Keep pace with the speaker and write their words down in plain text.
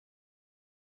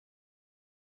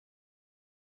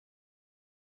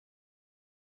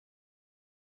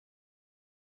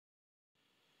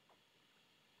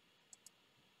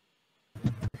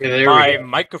my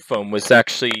microphone was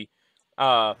actually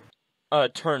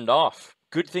turned off.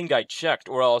 Good thing I checked,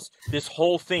 or else this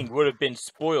whole thing would have been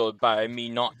spoiled by me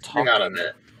not talking. Hang on a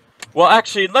minute. Well,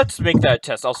 actually, let's make that a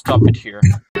test. I'll stop it here.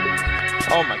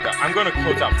 Oh my god, I'm gonna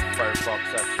close out Firefox,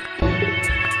 actually.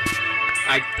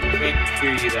 I can't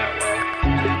hear you that well.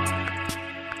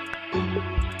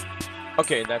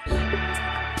 Okay, that's...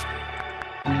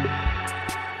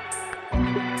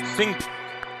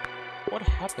 What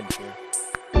happened here?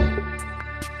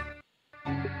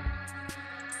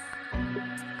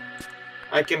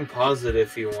 I can pause it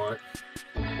if you want.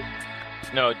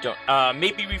 No, don't.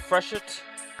 Maybe refresh it?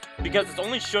 Because it's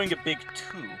only showing a big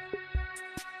 2.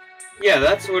 Yeah,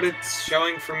 that's what it's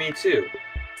showing for me too.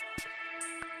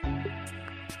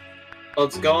 Well,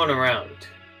 it's going around.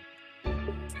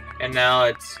 And now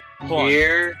it's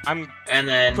here, and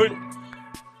then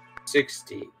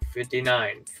 60,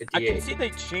 59, 58. I can see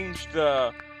they changed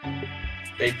the...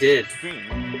 They did. Screen.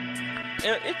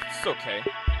 It's okay.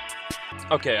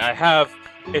 Okay, I have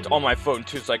it on my phone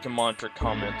too, so I can monitor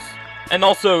comments. And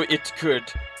also, it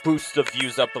could boost the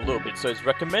views up a little bit, so it's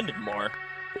recommended more.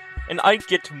 And I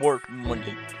get more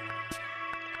money.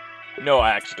 No,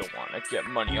 I actually don't want to get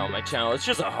money on my channel. It's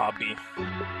just a hobby.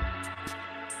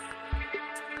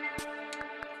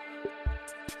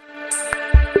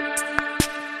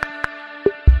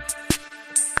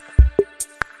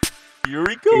 Here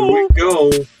we go! Here we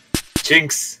go!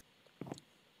 Jinx!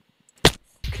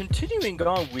 Continuing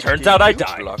on with Turns out I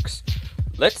died. Blocks,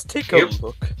 let's take a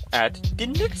look at the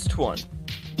next one.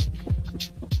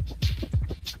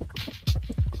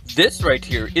 This right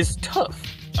here is Tuff,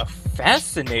 a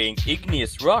fascinating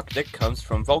igneous rock that comes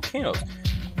from volcanoes.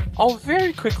 I'll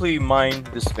very quickly mine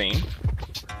this vein.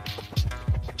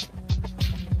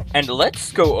 And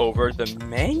let's go over the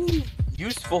many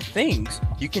useful things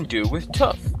you can do with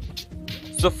Tuff.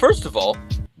 So first of all,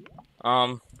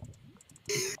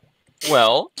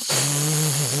 well,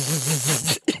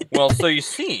 so you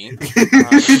see,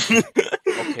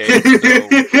 okay,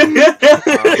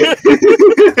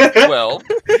 so, well,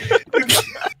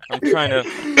 I'm trying to,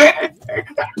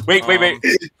 wait,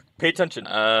 pay attention,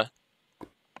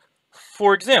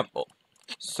 for example,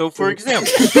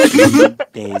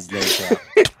 days later.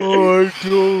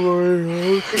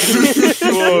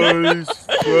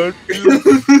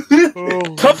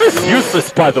 Tuff is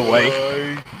useless, by the way.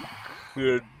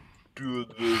 Can't do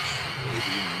this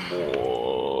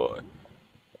anymore.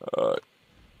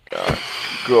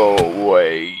 Go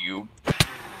away, you.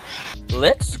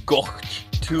 Let's go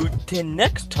to the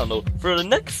next tunnel for the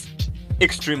next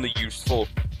extremely useful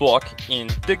block in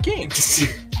the game.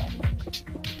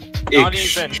 Not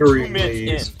even 2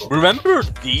 minutes in. Remember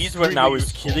these when I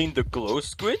was killing the glow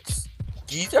squids?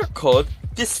 These are called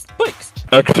the spikes.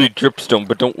 Actually, dripstone,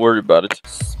 but don't worry about it.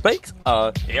 Spikes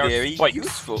are very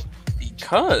useful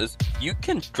because you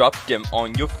can drop them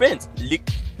on your friends like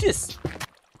this.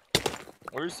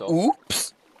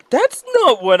 Oops, that's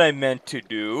not what I meant to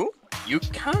do. You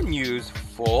can use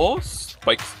 4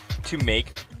 spikes to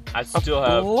make a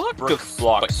block of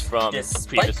blocks from the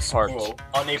previous part.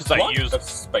 Because I used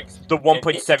the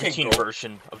 1.17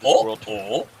 version of this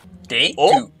world. They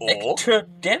do extra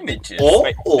damages.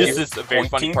 This is a very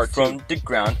funny part from too. the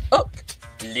ground up,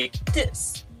 like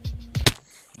this.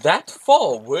 That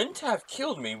fall wouldn't have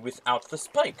killed me without the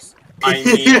spikes. I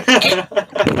mean,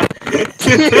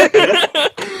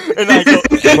 and I go,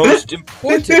 most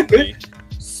importantly,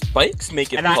 spikes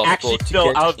make it possible to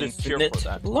get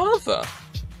infinite lava.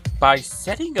 By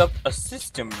setting up a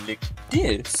system like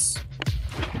this,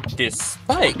 the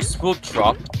spikes will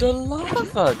drop the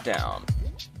lava down.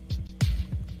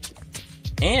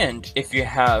 And if you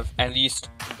have at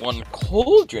least 1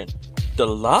 cauldron, the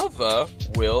lava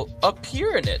will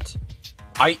appear in it.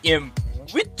 I am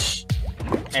witch!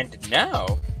 And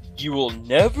now, you will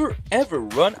never ever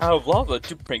run out of lava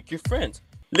to prank your friends.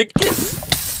 Like this.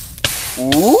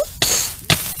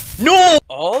 Oops! No!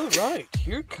 Alright,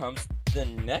 here comes the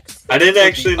next. I didn't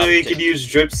actually know you could use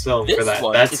dripstone for that.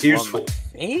 That's useful. One of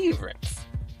my favorites.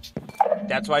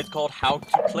 That's why it's called How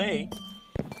to Play.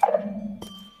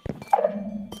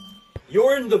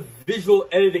 You're in the visual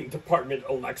editing department,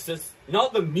 Alexis,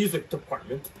 not the music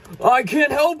department. I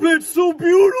can't help it, so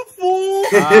beautiful!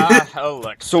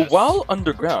 Alexis. So while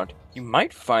underground, you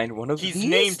might find one of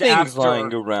these things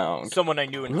lying around. Someone I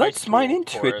knew in Let's mine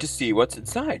into it to see what's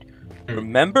inside.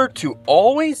 Remember to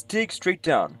always dig straight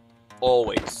down.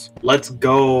 Always. Let's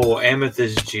go,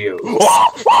 Amethyst Geo.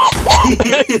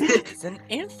 It's an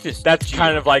amethyst. That's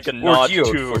kind of like a nod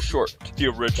to for short. The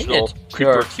original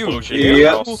Creeper Fusion.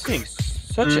 Yep. Cool things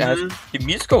such as the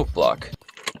musical block.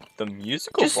 The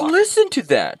musical Just block. listen to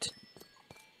that.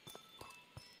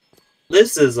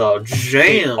 This is a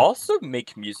They jam. also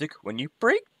make music when you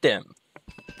break them.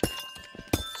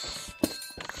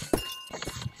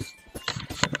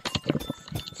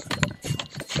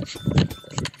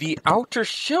 The outer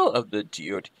shell of the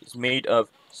geode is made of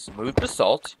smooth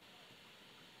basalt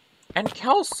and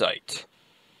calcite,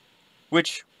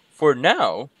 which, for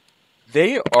now,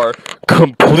 they are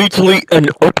Completely and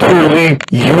utterly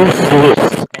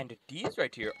useless. And these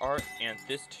right here are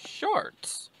amethyst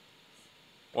shards.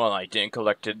 Well, I didn't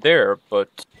collect it there,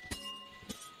 but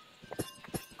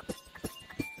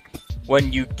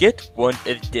when you get one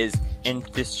of these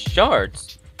amethyst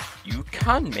shards, you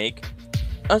can make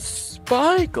a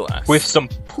spyglass. With some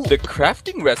poop. The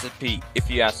crafting recipe, if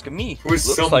you ask me, With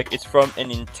looks some- like it's from an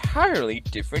entirely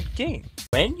different game.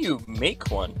 When you make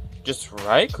one, just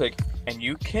right-click and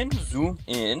you can zoom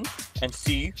in and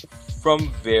see from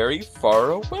very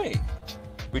far away,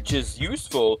 which is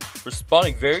useful for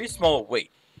spotting very small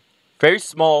weight. Very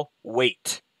small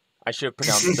weight. I should have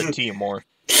pronounced the T more.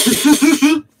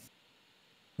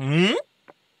 Hmm?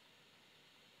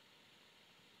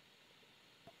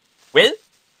 Well,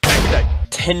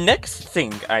 the next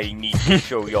thing I need to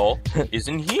show y'all is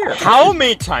in here. How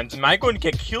many times am I going to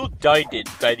get killed died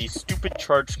by these stupid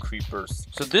charge creepers?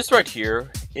 So this right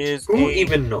here is Who a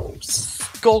even knows?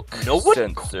 skulk No one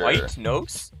sensor. quite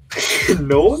knows.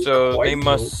 No one So quite they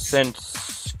must knows. sense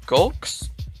skulks?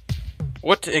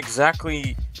 What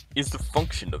exactly is the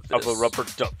function of this? Of a rubber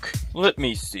duck. Let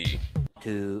me see.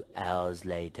 2 hours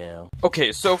later.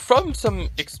 Okay, so from some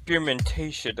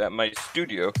experimentation at my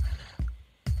studio,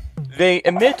 they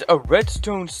emit a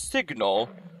redstone signal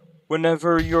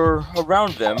whenever you're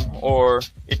around them, or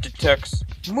it detects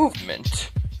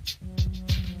movement.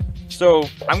 So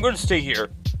I'm going to stay here,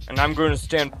 and I'm going to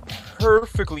stand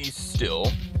perfectly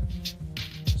still,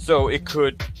 so it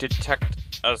could detect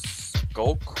a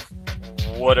skulk,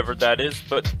 whatever that is,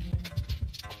 but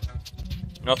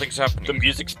nothing's happening. The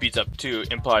music speeds up to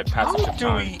imply passage How of do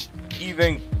time. we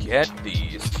even get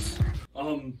these?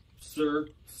 Sir,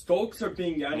 skulks are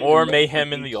being added. More in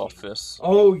mayhem in the multiple office.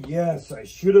 Oh, yes, I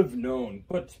should have known.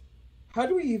 But how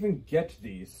do we even get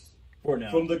these? For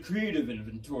now. From the creative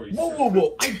inventory. Whoa, whoa,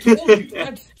 whoa. I told you,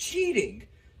 that's cheating.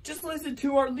 Just listen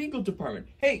to our legal department.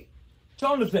 Hey,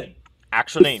 Jonathan.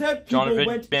 Actual name, Set people Jonathan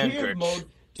went cave Bandridge. mode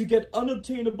to get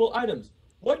unobtainable items.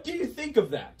 What do you think of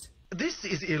that? This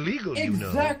is illegal, you know.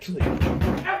 Exactly.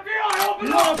 FBI,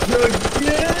 open up!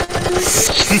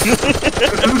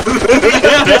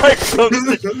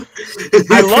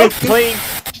 I love playing.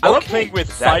 I love Okay, playing with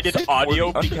that's sided it for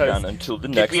audio the because Underground until the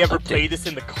if next we ever update. play this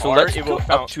in the So car, let's it go will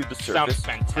up to the sound surface for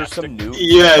fantastic. some new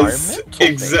Yes, environmental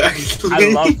things. exactly.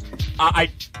 I love. I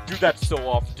do that so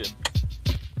often.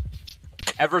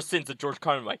 Ever since the George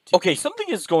Conway. Okay, something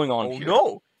is going on Oh here.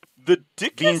 no! The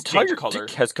dick The has entire changed color.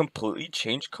 dick has completely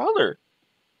changed color.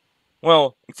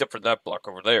 Well, except for that block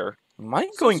over there. Am I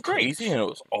going strange. crazy and it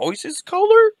was always his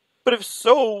color? But if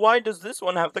so, why does this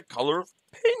one have the color of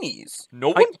pennies? No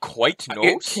one quite It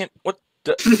knows. can't. What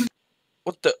the?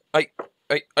 What the?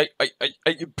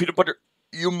 Peanut butter.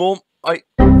 You mom.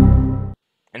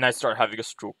 And I start having a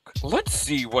stroke. Let's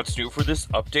see what's new for this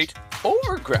update.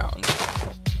 Overground.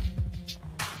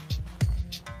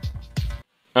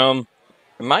 Am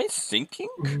I sinking?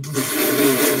 Well,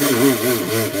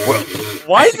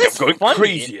 Why I is think this I'm going funny?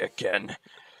 crazy again?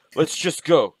 Let's just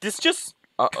go. This just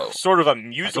Uh-oh. sort of I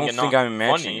amusing don't and think not I'm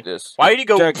imagining funny. this. Why did he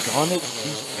go? Daggone it,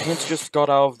 these pants just got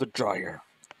out of the dryer.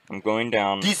 I'm going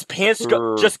down. These pants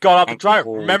Brr, just got off the I'm dryer.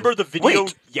 cold. Remember the video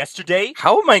Wait. yesterday?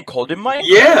 How am I cold in my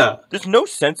Yeah. There's no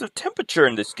sense of temperature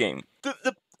in this game.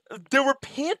 There were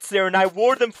pants there, and I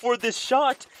wore them for this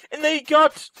shot, and they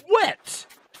got wet.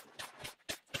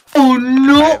 Oh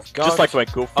no! I've got Just like my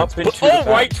girlfriend. up into the All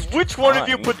right, back. which one of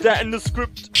you Fine. put that in the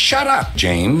script? Shut up,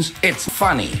 James. It's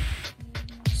funny.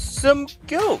 some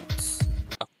goats.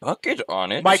 A bucket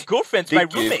on it. My girlfriend's They my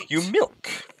give roommate. you milk.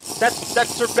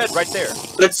 That's her bed right there.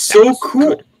 That's so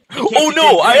cool. In case Oh you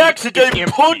no! didn't I see, accidentally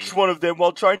it's punched empty. one of them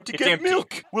while trying to It's get empty.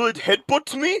 milk. Will it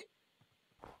headbutt me?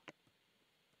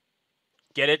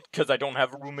 Get it? Because I don't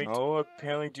have a roommate. No,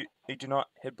 apparently they do not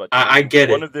headbutt. I get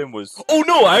One it. of them was. Oh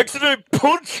no! I accidentally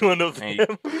punched one of Hey,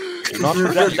 them. Not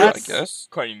for That- you, I that's guess.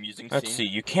 quite an amusing Let's scene. see.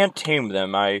 You can't tame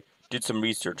them. I did some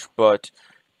research, but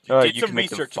Did you some can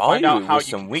make research to them find follow out you how with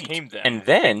you some can wheat, tame them. and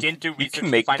then didn't do you research can to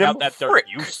make find them out that they're frick.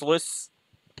 useless.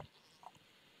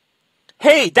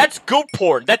 Hey, that's goat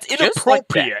porn. That's Just like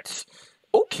inappropriate.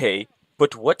 Okay,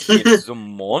 but what if the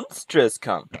monsters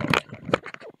come?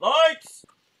 Lights.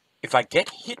 If I get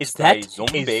hit Is by that a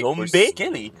zombie, a or zombie?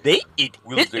 skelly, They eat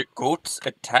will Hitler. the goats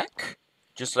attack?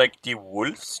 Just like the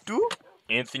wolves do?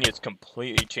 Anthony has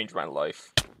completely changed my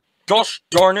life. Gosh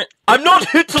darn it! I'm not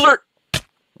Hitler!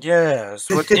 Yes,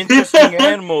 what interesting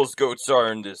animals goats are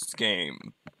in this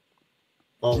game.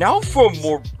 Oh. Now for a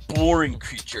more boring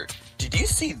creature. Did you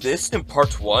see this in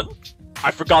part 1?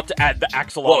 I forgot to add the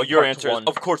axolotl. Well, your part answer is, one.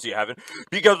 of course you haven't.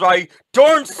 Because I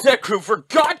darn Sekru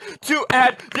forgot to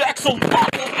add the axolotl!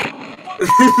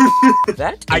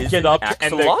 That I is get an up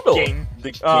and the axolotl. game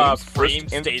The game's frame first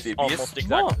stays amphibious almost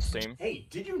exactly mob. the same. Hey,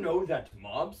 did you know that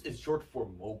mobs is short for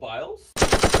mobiles?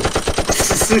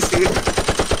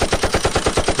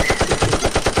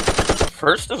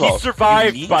 First of He all,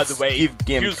 survived, you need by the way. give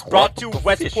He him was brought to tropical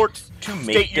Westport fish to make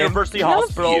State them University love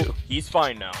Hospital. you. He's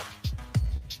fine now.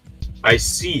 I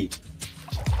see.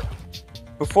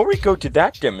 Before we go to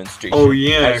that demonstration, Oh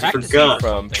yeah, I practicing forgot.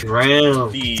 from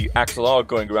Drown. the axolotl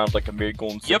going around like a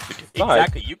marigold. in Yep, 55,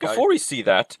 exactly. You guys. Before we see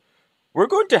that, we're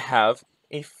going to have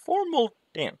a formal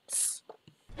dance.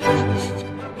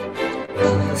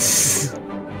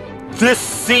 This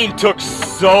scene took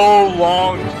so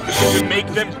long to make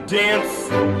them dance.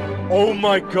 Oh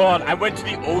my god, I went to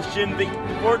the ocean, they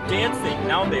weren't dancing,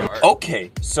 now they are. Okay,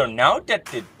 so now that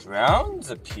the drowns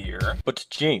appear, but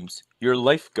James, your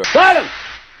lifeguard.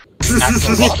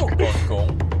 Axolotl won't go.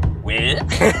 Well,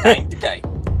 time to die.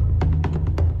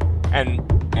 And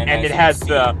as it you has can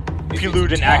the see, if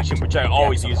prelude it's in action, attacked, which I the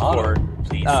always use for axolotl,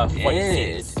 please, fight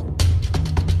is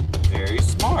scenes. very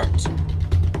smart.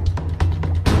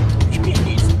 Maybe it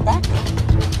needs some backup.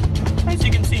 As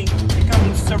you can see, they come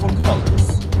in several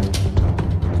colors.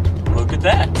 Look at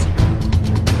that.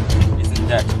 Isn't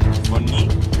that funny?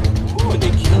 Ooh,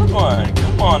 they killed one.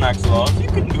 Come on, Axolotl, you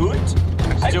can do it.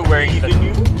 Still wearing the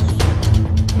you.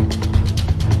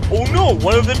 Oh no,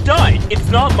 one of them died! It's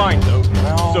not mine though,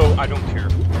 Well, so I don't care.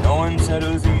 no one said it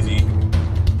was easy.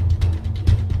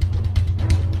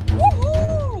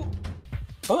 Woohoo!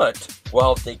 But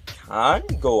while they can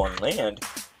go on land,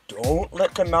 don't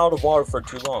let them out of water for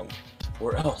too long,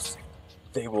 or else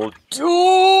they will die.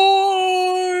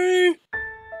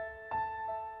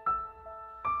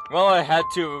 Well, I had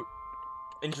to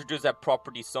introduce that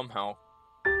property somehow.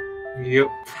 Yep.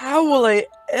 How will I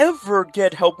ever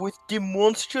get help with the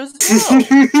monsters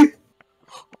now?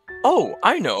 Oh,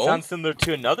 I know. Sounds similar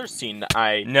to another scene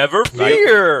I... Never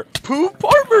fear! Poop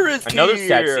Armor is Another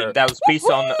sad here! scene that was based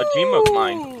on a dream of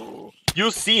mine.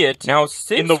 You'll see it Now,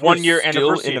 since in the we're 1 year still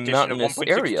anniversary in a edition of mountainous 1.16.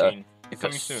 area, if a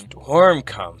Coming soon. storm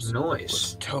comes,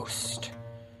 Nice. toast.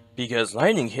 Because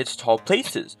lightning hits tall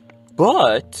places.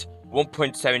 But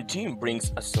 1.17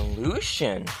 brings a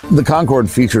solution. The Concorde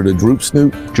featured a droop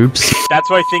snoot. That's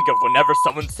what I think of whenever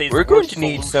someone says We're the going word to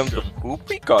need some of the solution. poop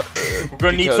we got earlier. We're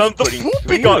gonna need because some of the putting poop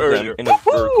we 3 got of them earlier. in a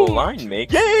vertical Woohoo! line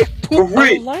makes Yay! a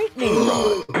Wait. lightning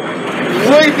rod.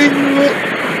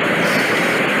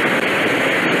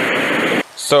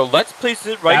 So let's place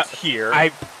it right here. I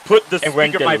put the And when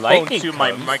speaker of the my phone lightning to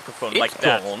my comes, microphone it's like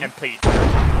that gone. and played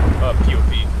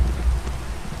POV.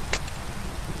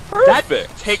 That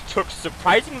take took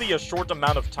surprisingly a short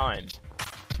amount of time.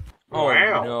 Oh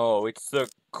Wow. no, it's the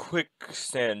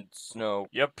quicksand snow.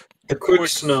 Yep. The quick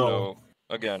snow.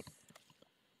 Again.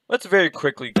 Let's very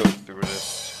quickly go through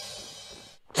this.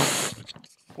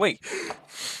 Wait,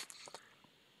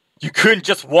 You couldn't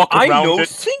just walk I around know it.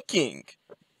 thinking.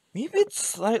 Maybe it's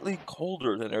slightly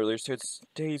colder than earlier, so it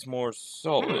stays more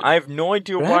solid. I have no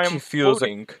idea It why actually I'm feels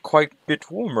floating quite a bit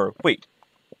warmer. Wait,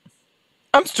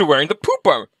 I'm still wearing the poop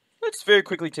armor. Let's very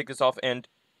quickly take this off and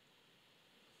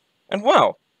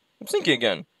wow, I'm sinking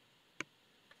again.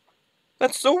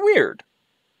 That's so weird.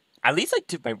 At least I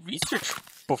did my research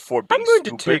before I'm being going to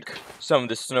stupid. take some of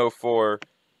the snow for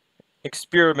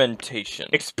experimentation.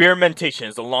 Experimentation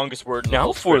is the longest word in the Now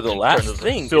whole for script the in last terms of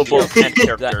thing syllables and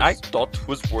characters. that I thought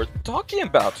was worth talking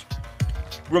about.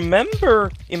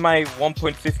 Remember in my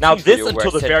 1.15 Now this video where until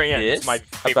I the said very end this is my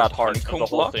favorite about part of honeycomb the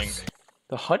whole blocks? thing.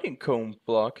 The honeycomb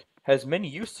block has many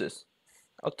uses.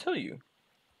 I'll tell you.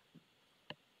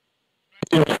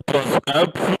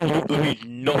 Absolutely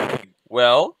nothing.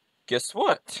 Well, guess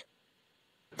what?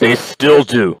 They still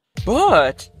do.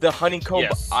 But the honeycomb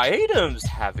Yes. items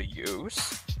have a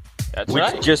use. That's With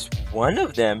right. just one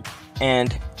of them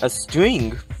and a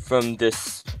string from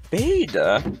this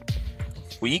beta,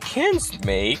 we can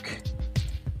make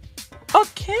a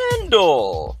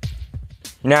candle.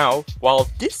 Now, while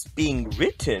this being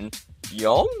written,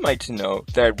 y'all might know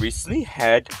that I recently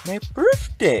had my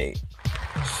birthday.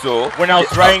 So, When I was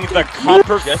the writing the update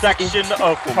copper just section in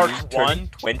of for part me turning 1,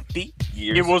 20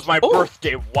 years it was my old.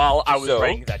 birthday while I was So,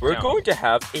 writing that we're down. going to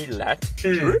have a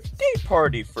birthday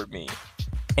party for me.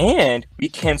 And we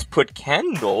can put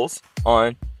candles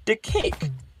on the cake.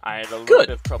 I had a little Good. bit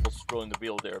of trouble scrolling the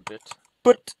wheel there a bit.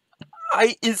 But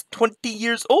pie is 20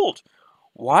 years old.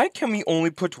 Why can we only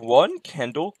put one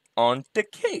candle on the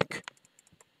cake?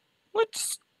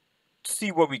 Let's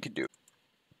see what we can do.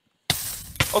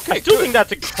 Okay, I still think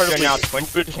that's incredible. Now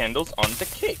 20 candles on the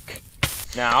cake.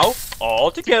 Now,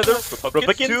 all together,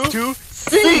 Republicans to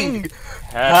sing!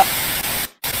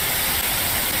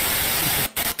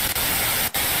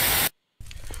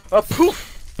 Poof!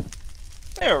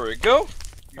 There we go.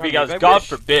 Because God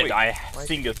forbid I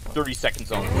sing a 30 second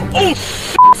song. Oh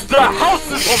shit! The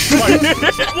house is on fire!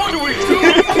 What do we do?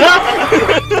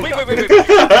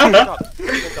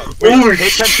 Wait. Oh Pay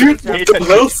attention. shoot! Pay The attention.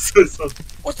 house is on.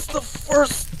 What's the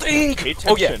first thing? Pay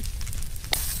attention. Oh yeah.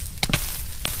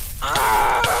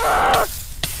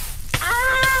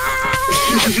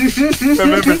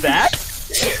 Remember that?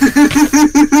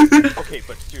 Okay,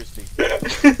 but seriously.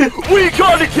 We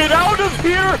gotta get out of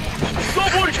here!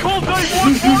 Someone call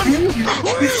 911!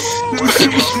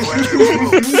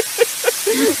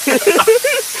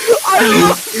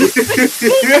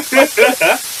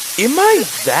 Am I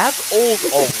that old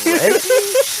already?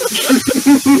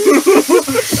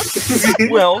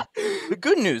 Well, the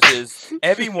good news is,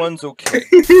 everyone's okay.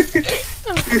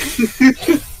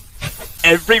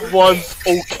 Everyone's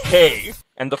okay!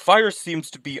 And the fire seems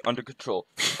to be under control.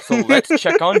 So let's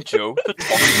check on Joe, the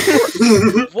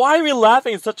talking horse. Why are we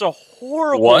laughing at such a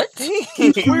horrible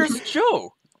thing? Where's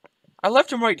Joe? I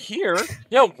left him right here.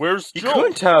 Yeah, where's Joe? He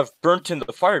couldn't have burnt in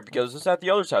the fire because it's at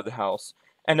the other side of the house.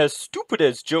 And as stupid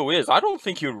as Joe is, I don't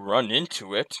think he'd run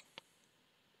into it.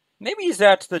 Maybe he's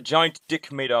at the giant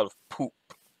dick made out of poop.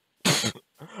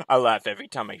 I laugh every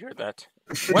time I hear that.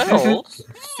 Well,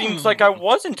 seems like I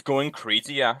wasn't going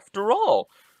crazy after all.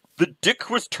 The dick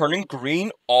was turning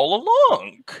green all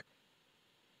along.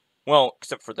 Well,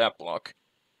 except for that block.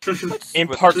 In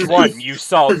part 1, you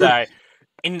saw that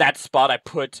in that spot I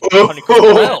put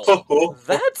honeycomb. Well,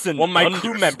 that's an my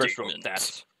crew members wrote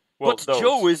that. Well, but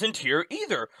Joe isn't here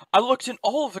either. I looked in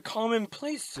all of the common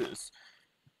places.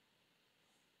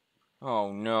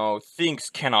 Oh no,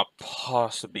 things cannot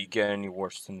possibly get any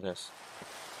worse than this.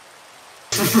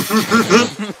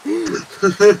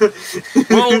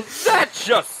 Well, that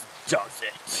just does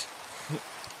it.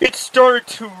 It started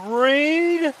to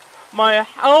rain, my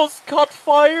house caught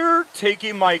fire,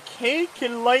 taking my cake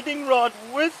and lightning rod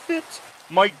with it.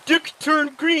 My dick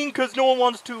turned green because no one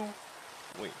wants to...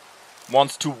 Wait.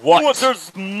 Wants to what? What,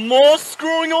 there's moss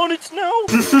growing on it now?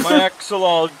 My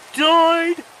axolotl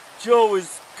died, Joe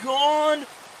is gone.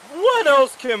 What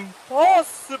else can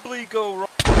possibly go wrong?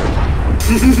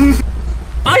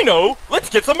 I know! Let's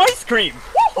get some ice cream!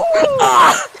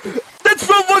 Ah! That's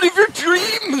from one of your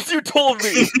dreams you told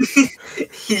me!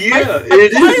 Yeah, I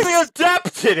finally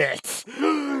adapted it!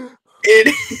 It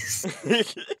is!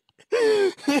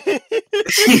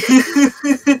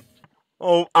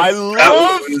 Oh, I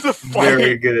love the fire!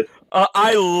 Very good.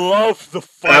 I love the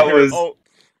fire!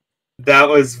 That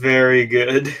was very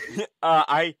good.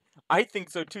 I think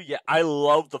so too, yeah. I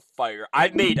love the fire. I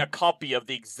made a copy of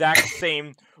the exact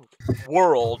same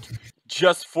world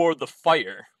just for the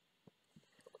fire.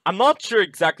 I'm not sure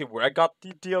exactly where I got the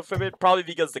idea from it. Probably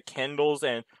because the candles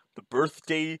and the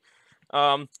birthday.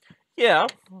 Yeah.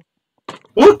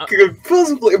 What could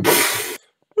possibly...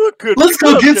 Let's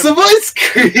go get some ice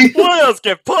cream! What else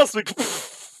can possibly...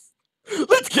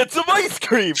 Let's get some ice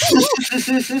cream!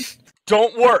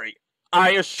 Don't worry.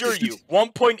 I assure you,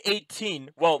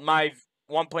 1.18, well, my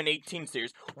 1.18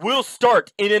 series, will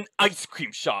start in an ice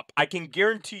cream shop. I can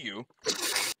guarantee you.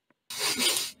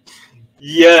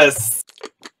 Yes.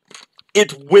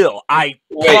 It will. I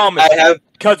promise.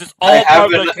 Because it's all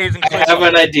part of the K's and I have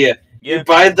an idea. Yeah. You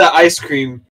buy the ice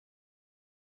cream.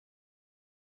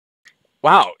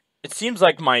 Wow. It seems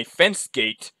like my fence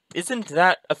gate isn't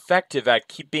that effective at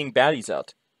keeping baddies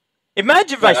out.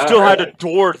 Imagine if I still had a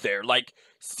door there, like...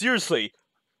 Seriously,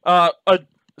 a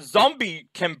zombie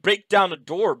can break down a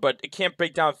door, but it can't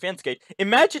break down a fence gate.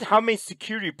 Imagine how many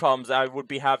security problems I would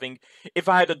be having if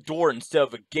I had a door instead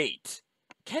of a gate.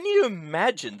 Can you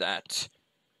imagine that?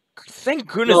 Thank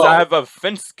goodness I have a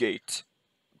fence gate.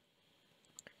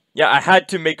 Yeah, I had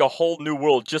to make a whole new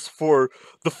world just for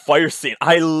the fire scene.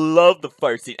 I love the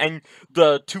fire scene. And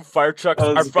the 2 fire trucks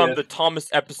are from the Thomas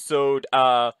episode,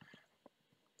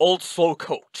 Old Slow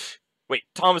Coach. Wait,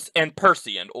 Thomas and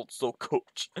Percy and Old Slow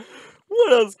Coach.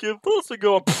 What else can possibly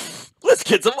go on? Let's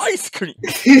get some ice cream!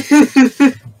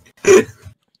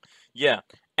 Yeah,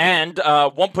 and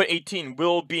 1.18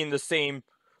 will be in the same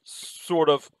sort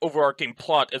of overarching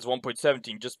plot as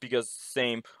 1.17, just because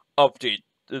same update.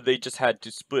 They just had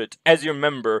to split. As you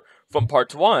remember from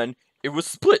part 1, it was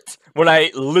split. When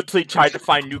I literally tried to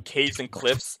find new caves and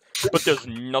cliffs, but there's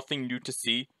nothing new to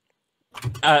see.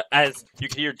 as you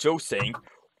can hear Joe saying,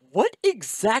 what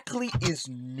exactly is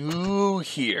new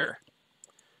here?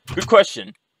 Good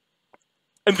question.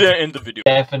 And then in the video.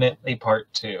 Definitely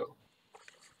part 2.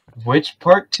 Which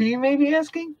part 2 you may be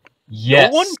asking?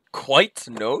 Yes. No one quite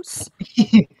knows?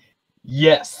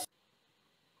 Yes.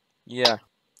 Yeah.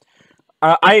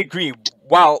 I agree.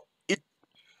 Wow.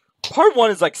 Part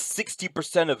 1 is like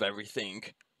 60% of everything.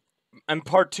 And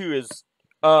part 2 is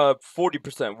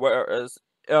 40%, whereas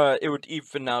it would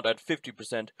even out at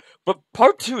 50%. But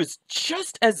part 2 is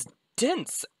just as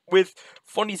dense with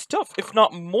funny stuff, if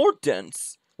not more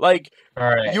dense. Like,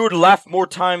 Alright. you would laugh more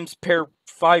times per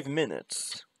 5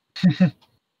 minutes.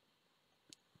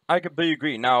 I completely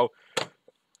agree. Now,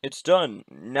 it's done.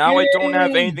 Now I don't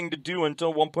have anything to do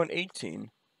until 1.18.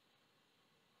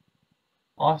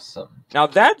 Awesome. Now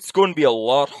that's going to be a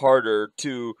lot harder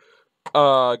to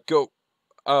go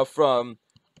from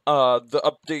the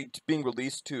update being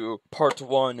released to part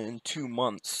 1 in 2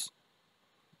 months.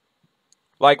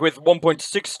 Like with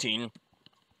 1.16,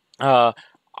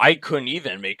 I couldn't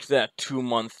even make that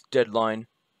 2-month deadline.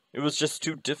 It was just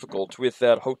too difficult with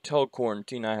that hotel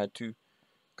quarantine I had to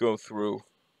go through.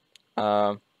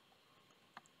 Oh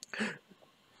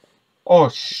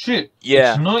shit!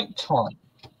 Yeah. It's nighttime.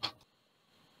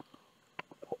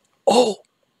 Oh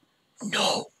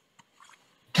no!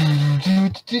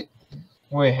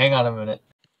 Wait, hang on a minute.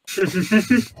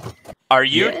 Are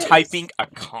you Yes. typing a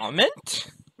comment?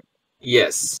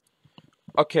 Yes.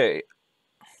 Okay.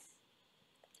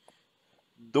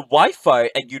 The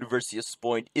Wi-Fi at University of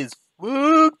Spoint is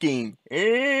fucking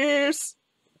ass.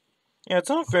 Yeah, it's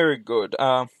not very good.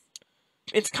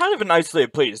 It's kind of an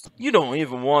isolated place. You don't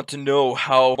even want to know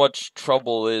how much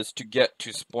trouble it is to get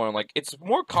to Spoint. Like, it's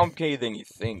more complicated than you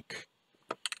think.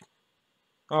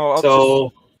 Oh,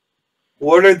 So,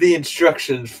 what are the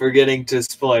instructions for getting to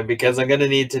Spoin? Because I'm gonna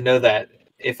need to know that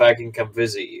if I can come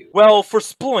visit you. Well, for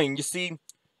Spoint, you see,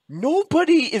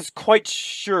 nobody is quite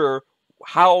sure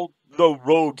how the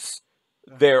roads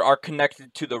there are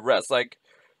connected to the rest. Like,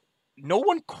 no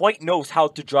one quite knows how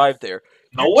to drive there.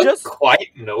 No You one just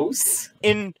quite knows.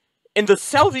 in the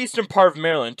southeastern part of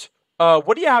Maryland,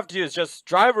 what you have to do is just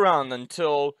drive around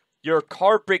until your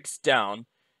car breaks down,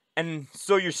 and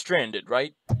so you're stranded,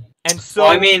 right? And so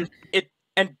Well, I mean,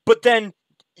 but then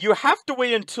you have to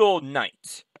wait until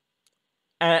night,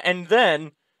 and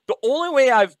then the only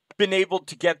way I've been able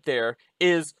to get there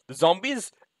is the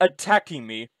zombies attacking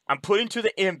me. I'm put into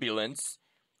the ambulance.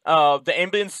 The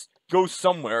ambulance goes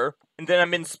somewhere, and then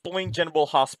I'm in Spoint General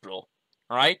Hospital.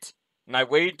 Alright? And I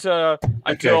wait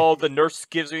until the nurse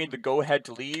gives me the go-ahead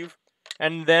to leave,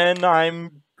 and then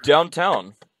I'm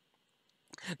downtown.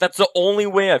 That's the only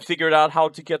way I figured out how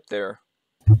to get there.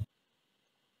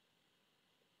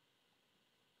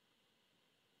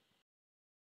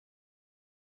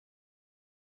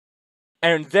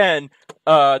 And then,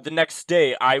 the next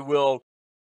day, I will...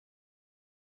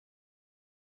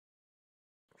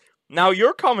 Now,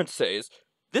 your comment says,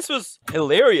 this was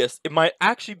hilarious. It might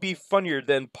actually be funnier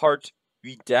than part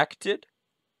redacted.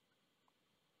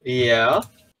 yeah.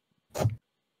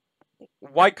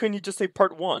 Why couldn't you just say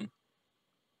part 1?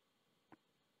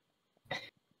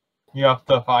 You have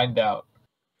to find out.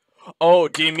 Oh,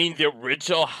 do you mean the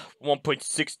original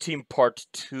 1.16 part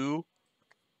 2?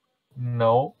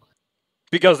 No.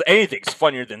 Because anything's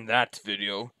funnier than that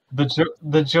video.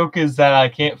 The joke is that I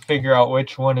can't figure out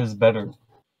which one is better.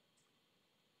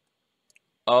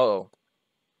 Oh.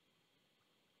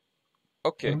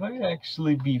 Okay. It might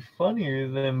actually be funnier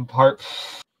than part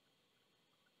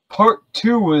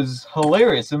 2 was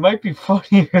hilarious. It might be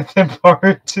funnier than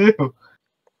part 2.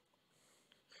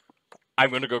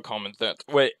 I'm gonna go comment that.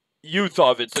 Wait, you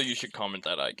thought of it, so you should comment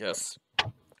that, I guess.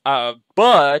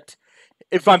 But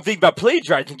if I'm thinking about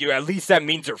plagiarizing you, at least that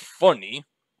means you're funny.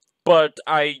 But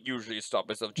I usually stop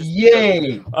myself just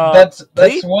Yay! because,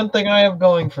 That's one thing I have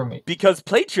going for me. because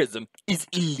plagiarism is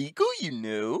illegal, you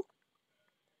know.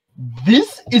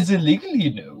 This is illegal,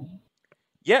 you know.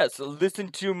 Yes, listen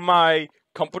to my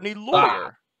company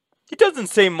lawyer. He doesn't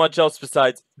say much else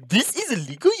besides, this is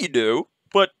illegal, you know.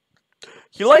 But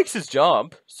he likes his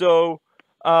job, so,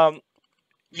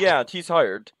 yeah, he's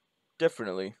hired.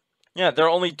 Definitely. Yeah, there are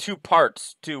only 2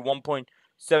 parts to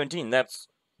 1.17. That's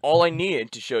all I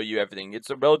needed to show you everything. It's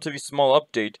a relatively small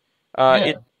update.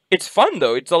 Yeah. It's fun,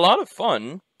 though. It's a lot of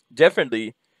fun.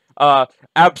 Definitely.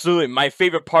 Absolutely. My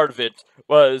favorite part of it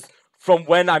was from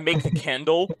when I make the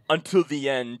candle until the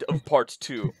end of part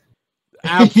 2.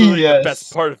 Absolutely the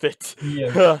best part of it.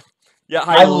 Yes. Yeah,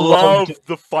 I loved love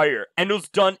the fire. And it was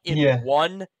done in Yeah.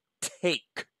 one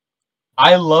take.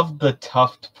 I love the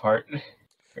tuft part.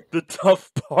 the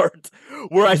tough part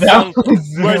where I That sound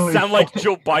was where I really sound like funny.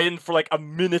 Joe Biden for like a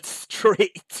minute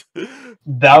straight.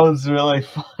 That was really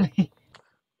funny.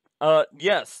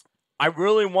 Yes. I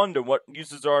really wonder what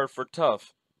uses are for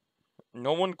tough.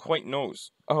 No one quite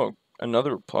knows. Oh,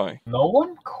 another reply. No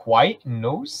one quite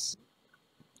knows.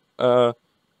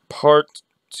 Part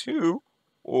 2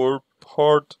 or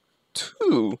part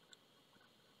 2?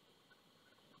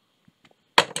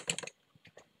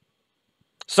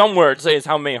 Somewhere it says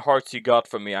how many hearts you got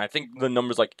from me. I think the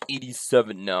number's like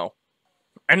 87 now.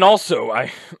 And also,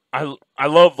 I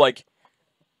love like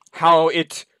how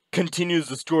it continues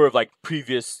the story of like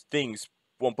previous things,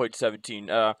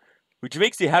 1.17. Which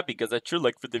makes me happy because I'd sure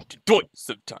like for them to do it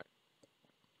sometime.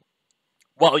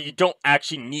 Well, you don't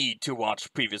actually need to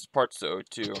watch previous parts though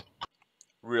to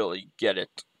really get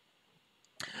it.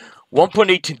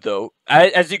 1.18 though,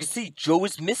 as you can see, Joe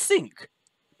is missing.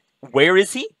 Where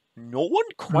is he? No one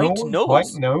quite No one knows.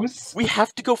 quite knows. We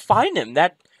have to go find him.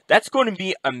 That's going to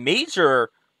be a major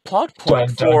plot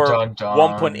point Dun, dun, for dun,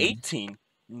 dun. 1.18.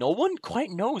 No one quite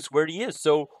knows where he is,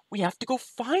 so we have to go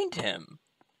find him.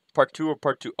 Part 2 or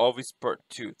part 2? Always part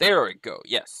 2. There we go.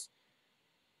 Yes.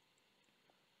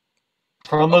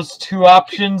 From those two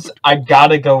options, I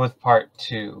gotta go with part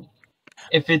 2.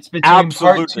 If it's between part 2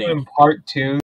 Absolutely. and part 2,